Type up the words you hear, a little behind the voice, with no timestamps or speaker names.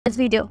This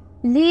video,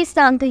 Lee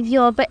Sang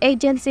Yeob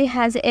agency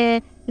has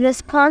a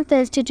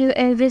response to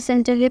a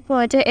recent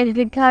report in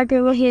regard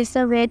to his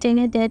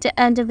wedding date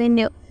and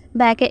venue.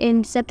 Back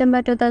in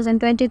September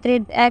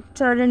 2023,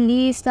 actor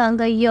Lee Sang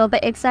Yeob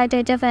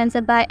excited fans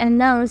by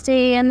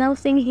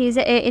announcing his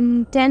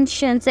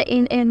intentions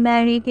in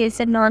marrying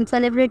his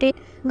non-celebrity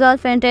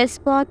girlfriend,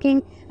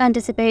 sparking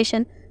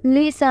anticipation.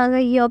 Lee Sang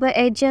Yeob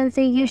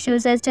agency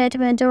issues a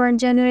statement on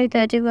January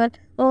 31.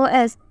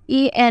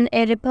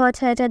 OSENA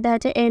reported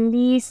that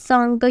Lee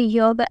Sang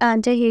Yeob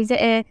and his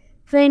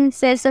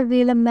princess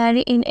will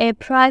marry in a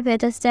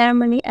private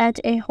ceremony at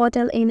a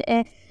hotel in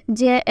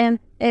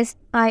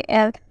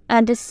JMSIL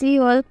and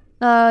Seoul,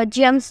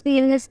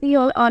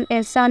 Seoul on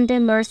a Sunday,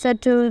 March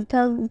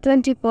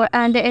 2024.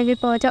 And a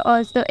reporter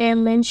also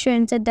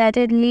mentioned that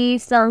Lee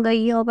Sang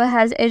Yeob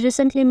has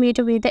recently met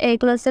with a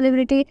close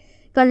celebrity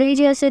colleague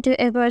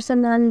to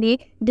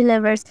personally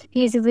delivers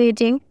his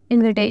wedding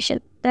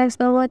invitation. Thanks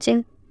for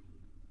watching.